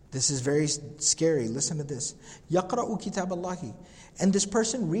 This is very scary. Listen to this. يَقْرَأُ كِتَابَ اللَّهِ. And this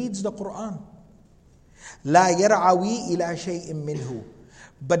person reads the Quran. لَا يَرْعَوِي إِلَى شَيْءٍ مِّنْهُ.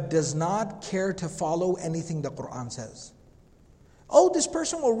 But does not care to follow anything the Quran says. Oh, this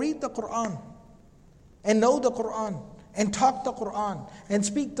person will read the Quran and know the Quran and talk the Quran and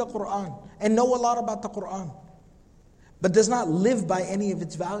speak the Quran and know a lot about the Quran, but does not live by any of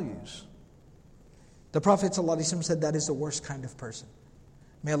its values. The Prophet ﷺ said that is the worst kind of person.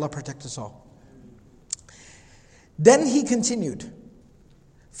 May Allah protect us all. Then he continued.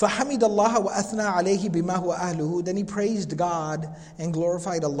 فَحَمِدَ اللَّهَ وَأَثْنَى عَلَيْهِ بِمَا هُوَ أَهْلُهُ. Then he praised God and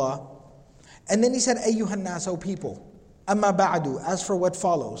glorified Allah. And then he said, أَيُّهَا النَّاسُ, O people, أَمَّا بَعْدُ, as for what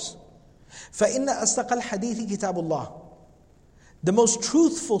follows. فَإِنَّ أَصْدَقَ الْحَدِيثِ كِتَابُ اللَّهِ. The most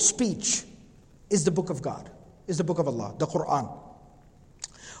truthful speech is the book of God, is the book of Allah, the Quran.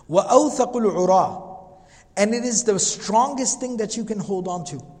 وَأَوْثَقُ الْعُرَى. And it is the strongest thing that you can hold on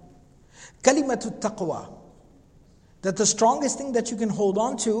to. كَلِمَةُ التَّقْوَى. That the strongest thing that you can hold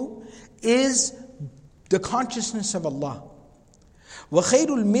on to is the consciousness of Allah. وَخَيْرُ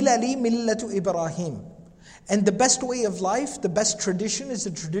الْمِلَلِ مِلَّةُ إِبْرَاهِيمِ. And the best way of life, the best tradition is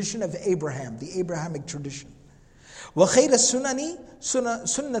the tradition of Abraham, the Abrahamic tradition. وَخَيْرَ السُّنَنِ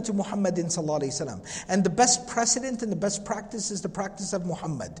سُنَّةُ مُحَمَّدٍ صَلَّى اللَّهُ عَلَيْهِ وسلم. And the best precedent and the best practice is the practice of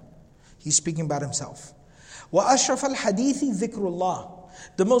Muhammad. He's speaking about himself. وَأَشْرَفَ الْحَدِيثِ ذِكْرُ اللَّهِ.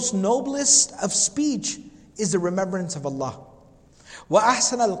 The most noblest of speech is the remembrance of Allah.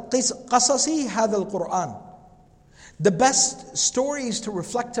 وَأَحْسَنَ الْقَصَصِ هَذَا الْقُرْآنِ. The best stories to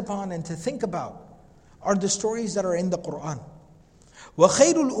reflect upon and to think about are the stories that are in the Quran.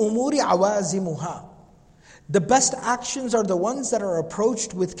 وَخَيْرُ الْأُمُورِ عَوَازِمُهَا. The best actions are the ones that are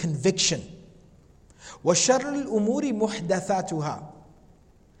approached with conviction. وَشَرُّ الْأُمُورِ مُحْدَثَاتُهَا.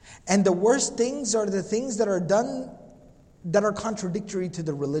 And the worst things are the things that are done that are contradictory to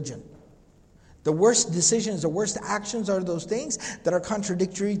the religion. The worst decisions, the worst actions are those things that are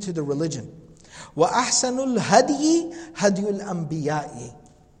contradictory to the religion. وَأَحْسَنُ الْهَدْيِ هَدْيُ الْأَنْبِيَاءِ.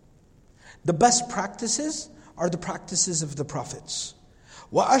 The best practices are the practices of the prophets.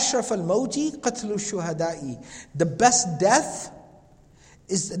 وَأَشْرَفَ الْمَوْتِ قَتْلُ الشُّهَدَاءِ. The best death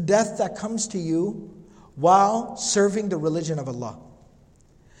is the death that comes to you while serving the religion of Allah.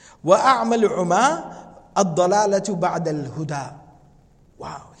 وَأَعْمَلُ عُمَا الضَّلَالَةُ بَعْدَ الْهُدَى.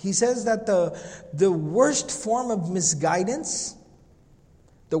 Wow. He says that the worst form of misguidance,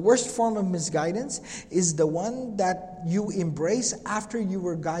 is the one that you embrace after you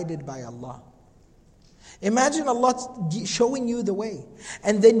were guided by Allah. Imagine Allah showing you the way,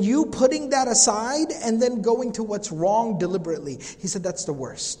 and then you putting that aside and then going to what's wrong deliberately. He said that's the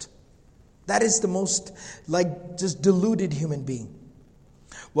worst. That is the most just deluded human being.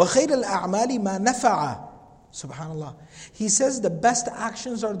 وَخَيْرَ الْأَعْمَالِ مَا نَفَعَ. Subhanallah. He says the best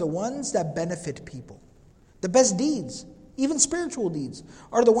actions are the ones that benefit people. The best deeds, even spiritual deeds,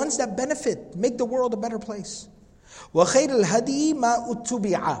 are the ones that benefit, make the world a better place. وَخَيْرَ الْهَدِي مَا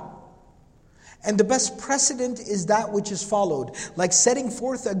أُتُّبِعَ. And the best precedent is that which is followed. Like setting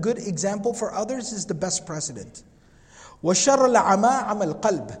forth a good example for others is the best precedent. وَشَرَّ الْعَمَا عَمَى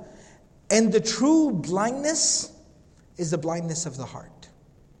الْقَلْبِ. And the true blindness is the blindness of the heart.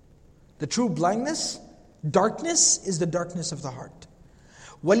 The true blindness, darkness, is the darkness of the heart.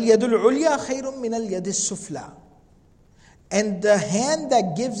 وَالْيَدُ الْعُلْيَا خَيْرٌ مِنَ الْيَدِ السُّفْلَى. And the hand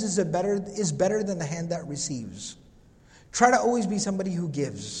that gives is better than the hand that receives. Try to always be somebody who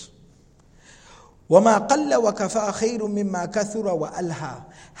gives. وَمَا قَلَّ وَكَفَى خَيْرٌ مِمَّا كَثُرَ وَأَلْهَى.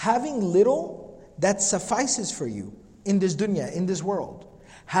 Having little that suffices for you in this dunya, in this world.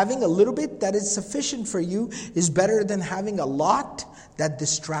 Having a little bit that is sufficient for you is better than having a lot that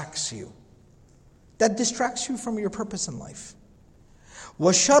distracts you. That distracts you from your purpose in life.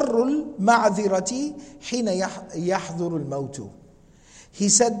 وَشَرُّ الْمَعْذِرَةِ حِينَ يَحْضُرُ الْمَوْتُ. He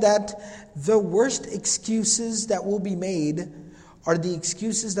said that the worst excuses that will be made are the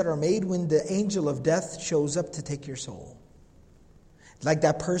excuses that are made when the angel of death shows up to take your soul. Like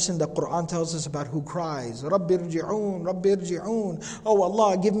that person the Quran tells us about who cries, رَبِّ ارْجِعُونَ رَبِّ ارْجِعُونَ. Oh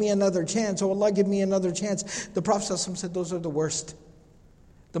Allah, give me another chance. Oh Allah, give me another chance. The Prophet ﷺ said those are the worst.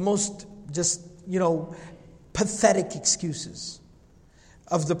 The most pathetic excuses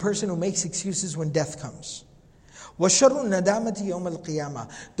of the person who makes excuses when death comes. وَشَرُّ النَّدَامَةِ يَوْمَ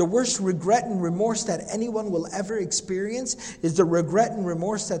الْقِيَامَةِ. The worst regret and remorse that anyone will ever experience is the regret and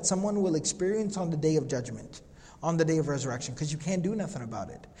remorse that someone will experience on the day of judgment, on the day of resurrection, because you can't do nothing about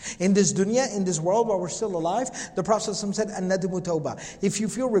it. In this dunya, in this world, while we're still alive, the Prophet ﷺ said, النَّدْمُ تَوْبَةٌ. If you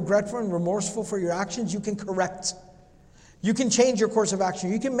feel regretful and remorseful for your actions, you can correct. You can change your course of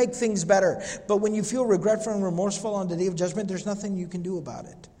action. You can make things better. But when you feel regretful and remorseful on the day of judgment, there's nothing you can do about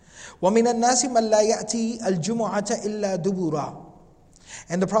it. وَمِنَ النَّاسِ مَنْ لَا يَأْتِي الْجُمُعَةَ إِلَّا دُبُورًا.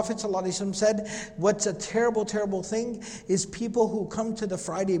 And the Prophet ﷺ said, what's a terrible, terrible thing is people who come to the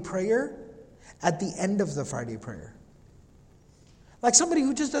Friday prayer at the end of the Friday prayer. Like somebody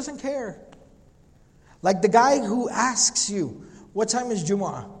who just doesn't care. Like the guy who asks you, what time is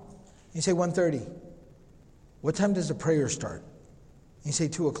Jumu'ah? You say 1:30. What time does the prayer start? You say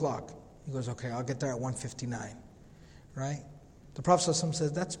 2 o'clock. He goes, okay, I'll get there at 1:59. Right? The Prophet ﷺ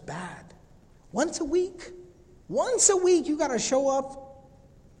says, that's bad. Once a week you got to show up.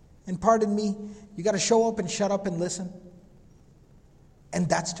 And pardon me, you got to show up and shut up and listen. And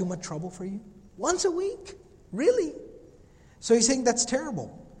that's too much trouble for you? Once a week? Really? So he's saying that's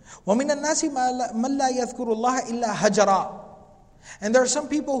terrible. وَمِنَ النَّاسِ مَنْ لَا يَذْكُرُ اللَّهَ إِلَّا هَجَرًا. And there are some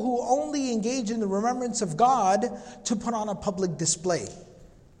people who only engage in the remembrance of God to put on a public display.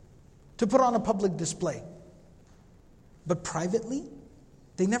 To put on a public display. But privately,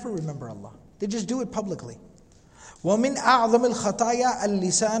 they never remember Allah. They just do it publicly. وَمِنْ أَعْظَمِ الْخَطَايَا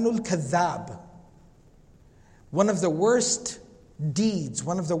اللِّسَانُ الْكَذَّابِ. One of the worst deeds,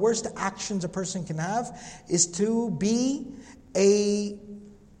 one of the worst actions a person can have is to be a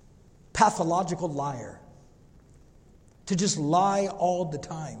pathological liar. To just lie all the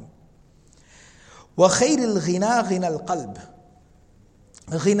time. وَخَيْرِ الْغِنَى غِنَى الْقَلْبِ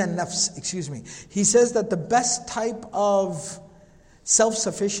غِنَى النَّفْسِ. Excuse me. He says that the best type of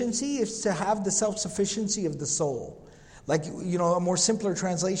self-sufficiency is to have the self-sufficiency of the soul. Like, a more simpler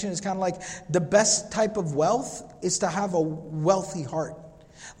translation is kind of like the best type of wealth is to have a wealthy heart.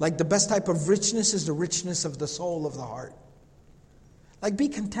 Like the best type of richness is the richness of the soul of the heart. Like be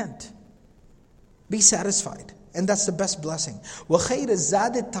content. Be satisfied. And that's the best blessing. وَخَيْرَ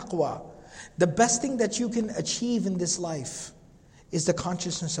الزَّادِ التَّقْوَى. The best thing that you can achieve in this life is the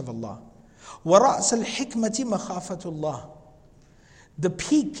consciousness of Allah. وَرَأْسَ الْحِكْمَةِ مَخَافَةُ اللَّهِ. The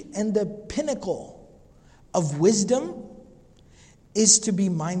peak and the pinnacle of wisdom is to be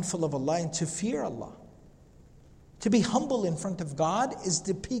mindful of Allah and to fear Allah. To be humble in front of God is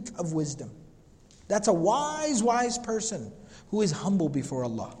the peak of wisdom. That's a wise person who is humble before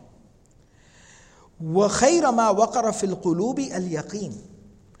Allah. وَخَيْرَ مَا وَقَرَ فِي الْقُلُوبِ الْيَقِينِ.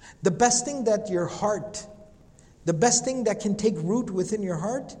 The best thing that your heart, the best thing that can take root within your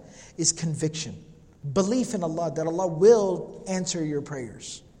heart is conviction. Belief in Allah, that Allah will answer your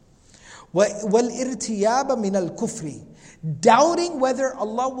prayers. وَالْإِرْتِيَابَ مِنَ الْكُفْرِ. Doubting whether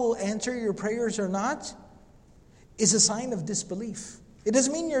Allah will answer your prayers or not is a sign of disbelief. It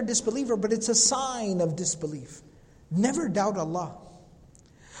doesn't mean you're a disbeliever, but it's a sign of disbelief. Never doubt Allah.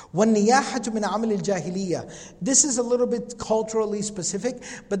 وَالنِّيَاحَةُ مِنْ عَمَلِ الْجَاهِلِيَّةِ. This is a little bit culturally specific,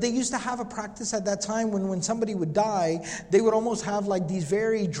 but they used to have a practice at that time when somebody would die, they would almost have like these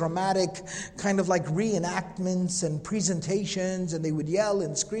very dramatic kind of like reenactments and presentations, and they would yell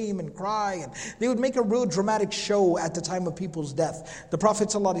and scream and cry, and they would make a real dramatic show at the time of people's death. The Prophet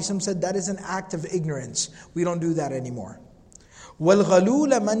ﷺ said that is an act of ignorance. We don't do that anymore.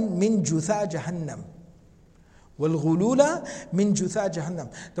 وَالْغَلُولَ مِنْ جُثَى جَهَنَّمَ. وَالْغُلُولَ مِنْ جُثَى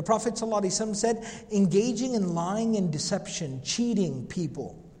جَهَنَّمَ. The Prophet ﷺ said, engaging in lying and deception, cheating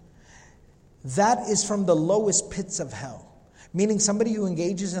people, that is from the lowest pits of hell. Meaning somebody who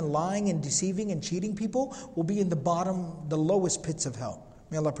engages in lying and deceiving and cheating people will be in the bottom, the lowest pits of hell.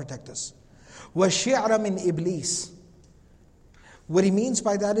 May Allah protect us. وَالشِّعْرَ مِنْ إِبْلِيسِ. What he means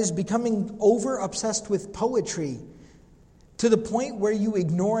by that is becoming over-obsessed with poetry to the point where you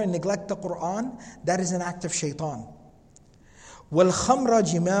ignore and neglect the Quran. That is an act of shaitan. وَالْخَمْرَ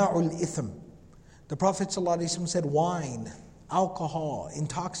جِمَاعُ الْإِثْمِ. The Prophet ﷺ said wine, alcohol,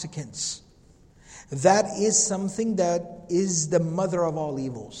 intoxicants, that is something that is the mother of all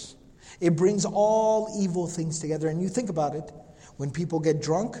evils. It brings all evil things together. And you think about it, when people get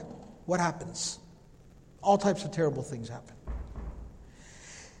drunk, what happens? All types of terrible things happen.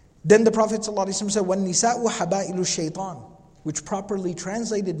 Then the Prophet ﷺ said, وَالنِّسَاءُ حَبَائِلُ الشَّيْطَانِ, which properly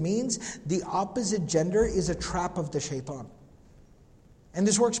translated means the opposite gender is a trap of the shaitan. And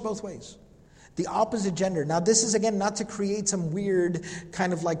this works both ways. The opposite gender. Now this is again not to create some weird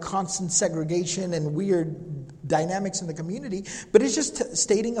kind of like constant segregation and weird dynamics in the community, but it's just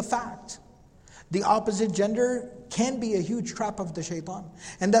stating a fact. The opposite gender can be a huge trap of the shaitan.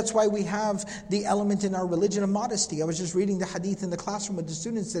 And that's why we have the element in our religion of modesty. I was just reading the hadith in the classroom with the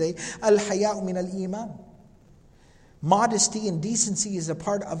students today. Al-haya'u min al-iman. Modesty and decency is a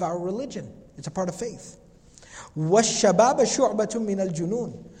part of our religion. It's a part of faith. وَالشَّبَابَ شُعْبَةٌ مِّنَ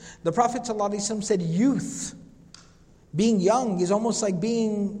الْجُنُونِ. The Prophet ﷺ said youth, being young is almost like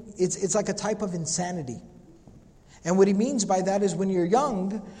being, it's like a type of insanity. And what he means by that is when you're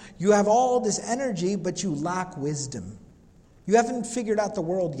young, you have all this energy, but you lack wisdom. You haven't figured out the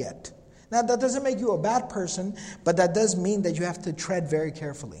world yet. Now that doesn't make you a bad person, but that does mean that you have to tread very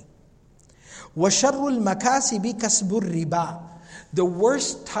carefully. وَشَرُّ الْمَكَاسِبِ كَسْبُ الرِّبَى. The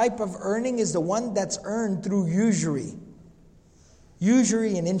worst type of earning is the one that's earned through usury.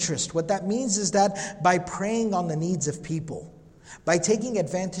 Usury and interest. What that means is that by preying on the needs of people, by taking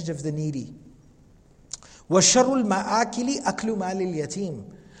advantage of the needy. وَشَرُّ الْمَآكِلِ أَكْلُ مَالِ الْيَتِيمِ.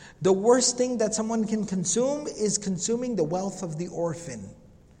 The worst thing that someone can consume is consuming the wealth of the orphan.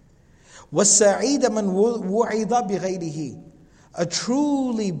 وَالسَّعِيدَ مَنْ وُعِظَ بِغَيْرِهِ. A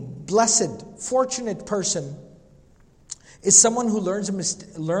truly blessed, fortunate person is someone who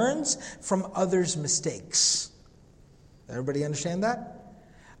learns from others' mistakes. Everybody understand that?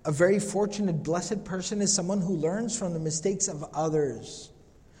 A very fortunate, blessed person is someone who learns from the mistakes of others.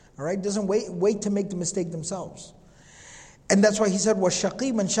 All right? Doesn't wait to make the mistake themselves. And that's why he said,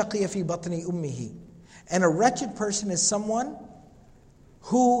 وَالشَّقِي مَنْ شَقِيَ فِي بَطْنِ أُمِّهِ. And a wretched person is someone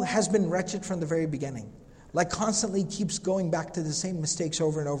who has been wretched from the very beginning. Like constantly keeps going back to the same mistakes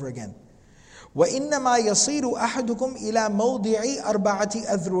over and over again. وَإِنَّمَا يَصِيرُ أَحَدُكُمْ إِلَى مَوْضِعِ أَرْبَعَةِ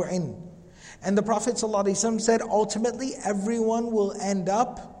أَذْرُعٍ. And the Prophet ﷺ said, ultimately everyone will end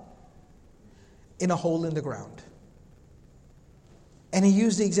up in a hole in the ground. And he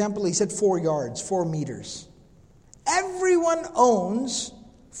used the example, he said 4 yards, 4 meters. Everyone owns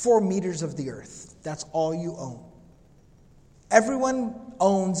 4 meters of the earth. That's all you own. Everyone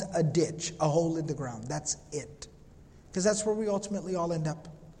owns a ditch, a hole in the ground. That's it. Because that's where we ultimately all end up.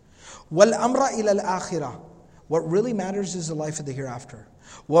 وَالْأَمْرَ إِلَى الْآخِرَةِ. What really matters is the life of the hereafter.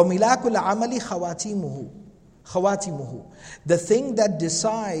 وَمِلَاكُ الْعَمَلِ خَوَاتِمُهُ. The thing that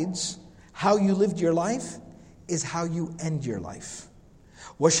decides how you lived your life is how you end your life.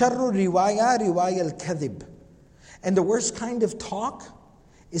 وَشَرُّ الرِّوَايَةِ رِوَايَ الْكَذِبِ. And the worst kind of talk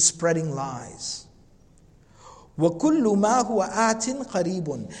is spreading lies. وَكُلُّ مَا هُوَ آتٍ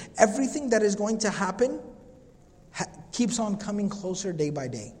قَرِيبٌ. Everything that is going to happen keeps on coming closer day by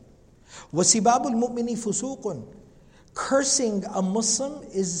day. وَسِبَابُ الْمُؤْمِنِ فُسُوقٌ. Cursing a Muslim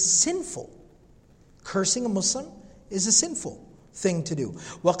is sinful. Cursing a Muslim is a sinful thing to do.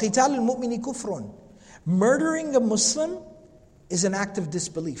 وَقِتَالُ الْمُؤْمِنِ كُفْرٌ. Murdering a Muslim is an act of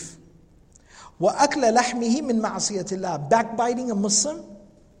disbelief. وَأَكْلَ لَحْمِهِ مِنْ مَعْصِيَةِ اللَّهِ. Backbiting a Muslim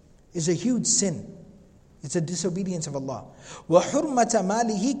is a huge sin. It's a disobedience of Allah. وَحُرْمَةَ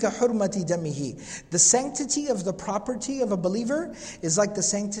مَالِهِ كَحُرْمَةِ دَمِهِ. The sanctity of the property of a believer is like the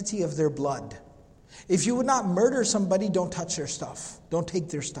sanctity of their blood. If you would not murder somebody, don't touch their stuff. Don't take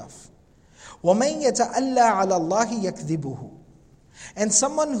their stuff. وَمَنْ يَتَأَلَّى عَلَى اللَّهِ يَكْذِبُهُ. And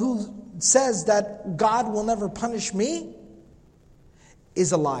someone who says that God will never punish me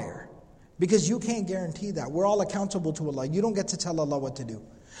is a liar. Because you can't guarantee that. We're all accountable to Allah. You don't get to tell Allah what to do.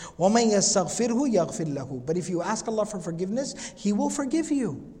 وَمَنْ يَسْتَغْفِرْهُ يَغْفِرْ لَهُ. But if you ask Allah for forgiveness, He will forgive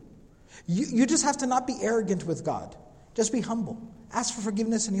you. You just have to not be arrogant with God. Just be humble. Ask for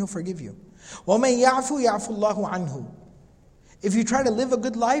forgiveness and He'll forgive you. وَمَنْ يَعْفُ يَعْفُ اللَّهُ عَنْهُ. If you try to live a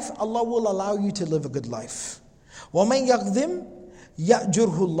good life, Allah will allow you to live a good life. وَمَنْ يَغْضِمْ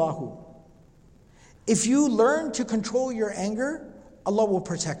يَأْجُرْهُ اللَّهُ. If you learn to control your anger, Allah will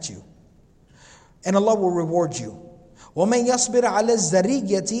protect you. And Allah will reward you. وَمَنْ يَصْبِرْ عَلَى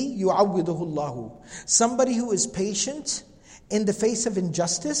الزَّرِيَّةِ يُعَوِّضُهُ اللَّهُ. Somebody who is patient in the face of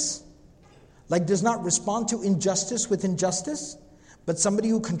injustice, like does not respond to injustice with injustice, but somebody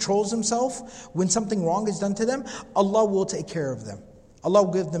who controls himself when something wrong is done to them, Allah will take care of them. Allah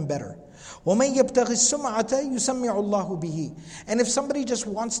will give them better. وَمَنْ يَبْتَغِ السُّمْعَةَ يُسَمِّعُ اللَّهُ بِهِ. And if somebody just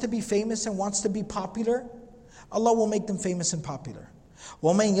wants to be famous and wants to be popular, Allah will make them famous and popular.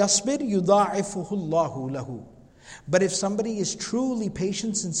 وَمَنْ يَصْبِرْ يُضَاعِفُهُ اللَّهُ لَهُ. But if somebody is truly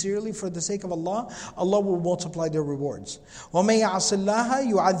patient, sincerely for the sake of Allah, Allah will multiply their rewards. وَمَنْ يَعْصِ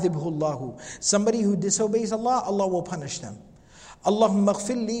اللَّهَ يُعَذِّبْهُ اللَّهُ. Somebody who disobeys Allah, Allah will punish them. اللهم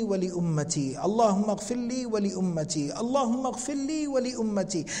اغفر لي ولأمتي اللهم اغفر لي ولأمتي اللهم اغفر لي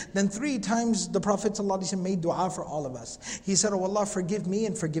ولأمتي. Then 3 times the Prophet ﷺ made dua for all of us. He said, oh Allah, forgive me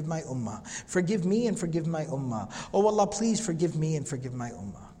and forgive my ummah. Forgive me and forgive my ummah. Oh Allah, please forgive me and forgive my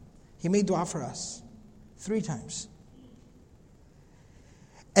ummah. He made dua for us 3 times.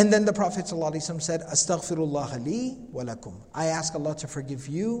 And then the Prophet ﷺ said, Astaghfirullah li wa lakum. I ask Allah to forgive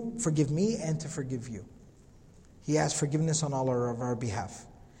me and to forgive you. He asked forgiveness on all of our behalf.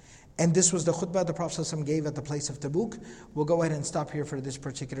 And this was the khutbah the Prophet ﷺ gave at the place of Tabuk. We'll go ahead and stop here for this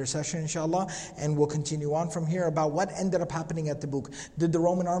particular session, inshallah, and we'll continue on from here about what ended up happening at Tabuk. Did the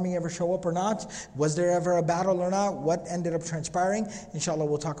Roman army ever show up or not? Was there ever a battle or not? What ended up transpiring? Inshallah,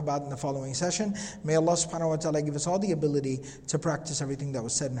 we'll talk about in the following session. May Allah subhanahu wa ta'ala give us all the ability to practice everything that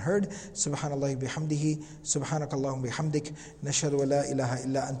was said and heard. Subhanallah bihamdihi, subhanakallahum bihamdik, nashhadu wa la ilaha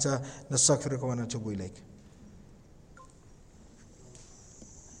illa anta, nastaghfiruka wa natubu ilayk.